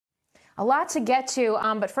A lot to get to,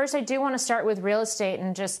 but first I do want to start with real estate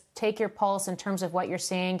and just take your pulse in terms of what you're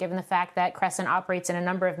seeing, given the fact that Crescent operates in a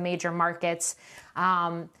number of major markets.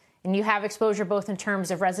 And you have exposure both in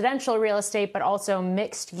terms of residential real estate, but also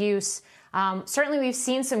mixed use. Certainly, we've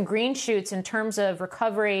seen some green shoots in terms of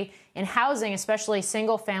recovery in housing, especially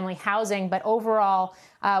single-family housing. But overall,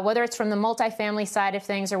 whether it's from the multifamily side of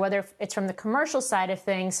things or whether it's from the commercial side of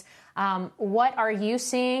things, what are you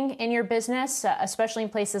seeing in your business, especially in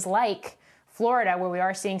places like Florida, where we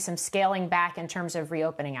are seeing some scaling back in terms of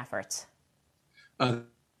reopening efforts?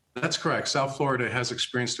 That's correct. South Florida has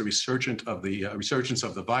experienced a resurgence of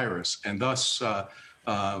the virus, and thus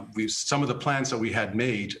some of the plans that we had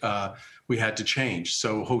made, we had to change.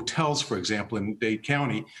 So hotels, for example, in Dade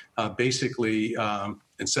County, basically,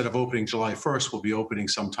 instead of opening July 1st, will be opening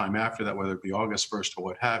sometime after that, whether it be August 1st or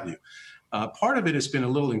what have you. Part of it has been a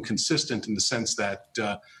little inconsistent in the sense that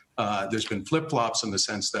there's been flip-flops in the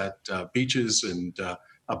sense that beaches and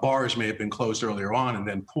bars may have been closed earlier on, and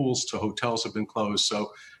then pools to hotels have been closed.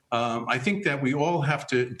 So I think that we all have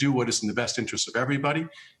to do what is in the best interest of everybody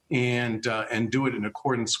and do it in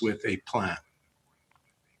accordance with a plan.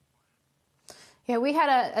 Yeah, we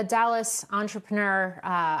had a Dallas entrepreneur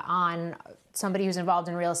on, somebody who's involved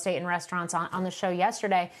in real estate and restaurants on the show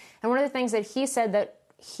yesterday. And one of the things that he said that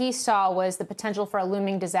he saw was the potential for a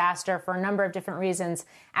looming disaster for a number of different reasons,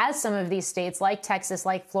 as some of these states like Texas,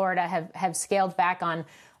 like Florida, have scaled back on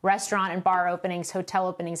restaurant and bar openings, hotel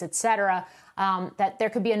openings, et cetera, that there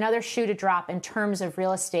could be another shoe to drop in terms of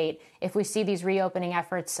real estate if we see these reopening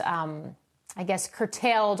efforts, I guess,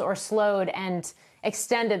 curtailed or slowed and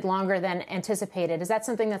extended longer than anticipated. Is that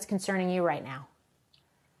something that's concerning you right now?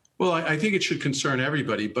 Well, I think it should concern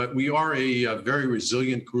everybody, but we are a very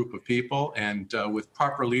resilient group of people, and with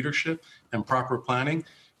proper leadership and proper planning,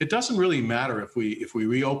 it doesn't really matter if we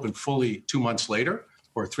reopen fully 2 months later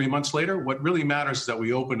or 3 months later. What really matters is that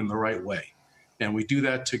we open in the right way, and we do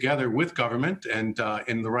that together with government and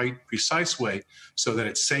in the right, precise way, so that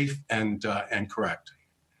it's safe and correct.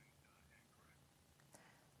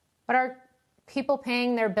 But are people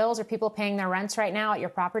paying their bills? Are people paying their rents right now at your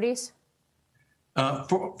properties?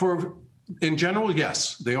 In general,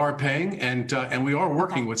 yes, they are paying, and we are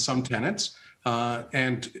working with some tenants.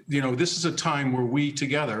 And this is a time where we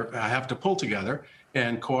together have to pull together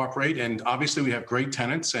and cooperate. And obviously, we have great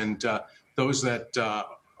tenants, and those that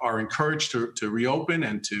are encouraged to reopen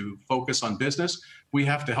and to focus on business, we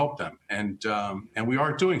have to help them, and we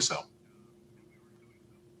are doing so.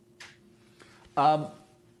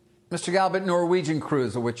 Mr. Galbut, Norwegian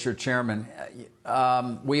Cruise, of which you're chairman,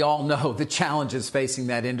 we all know the challenges facing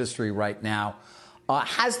that industry right now.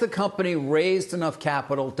 Has the company raised enough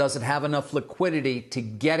capital? Does it have enough liquidity to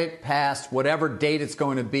get it past whatever date it's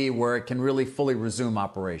going to be where it can really fully resume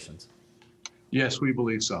operations? Yes, we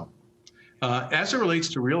believe so. As it relates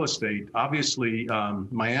to real estate, obviously,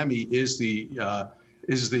 Miami is the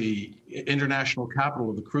international capital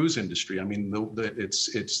of the cruise industry. I mean,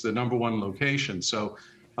 it's the #1 location. So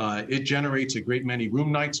it generates a great many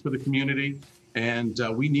room nights for the community, and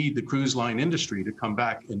we need the cruise line industry to come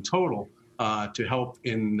back in total to help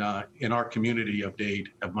in our community of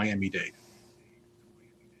Miami-Dade.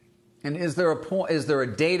 And is there a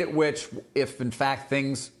date at which, if in fact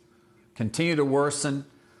things continue to worsen,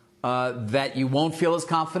 that you won't feel as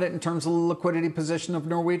confident in terms of the liquidity position of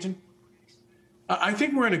Norwegian? I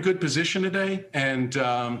think we're in a good position today, and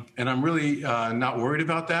I'm really not worried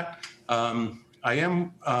about that. I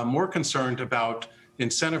am more concerned about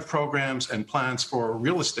incentive programs and plans for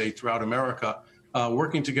real estate throughout America,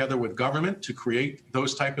 working together with government to create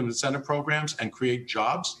those type of incentive programs and create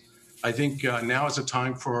jobs. I think now is a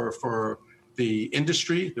time for the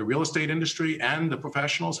industry, the real estate industry, and the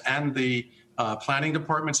professionals and the planning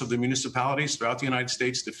departments of the municipalities throughout the United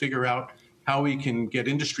States to figure out how we can get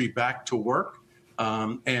industry back to work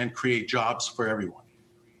and create jobs for everyone.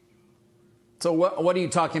 So what are you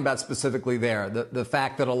talking about specifically there? The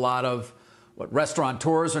fact that a lot of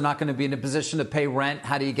restaurateurs are not going to be in a position to pay rent.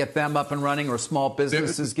 How do you get them up and running, or small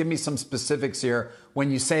businesses? Give me some specifics here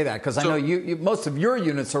when you say that, because I know most of your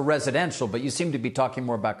units are residential, but you seem to be talking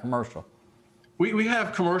more about commercial. We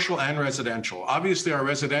have commercial and residential. Obviously, our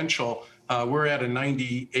residential, we're at a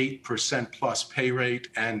 98% plus pay rate,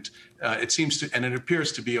 and it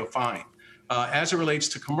appears to be fine. As it relates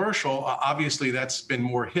to commercial, obviously that's been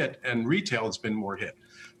more hit, and retail has been more hit.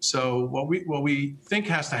 So what we think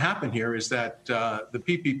has to happen here is that the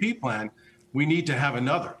PPP plan, we need to have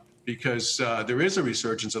another, because there is a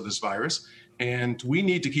resurgence of this virus, and we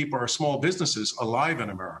need to keep our small businesses alive in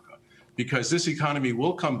America, because this economy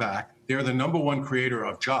will come back. They're the #1 creator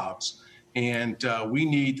of jobs, and we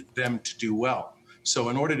need them to do well. So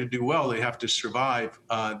in order to do well, they have to survive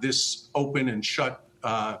this open and shut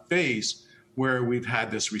phase where we've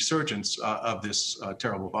had this resurgence of this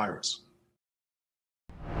terrible virus.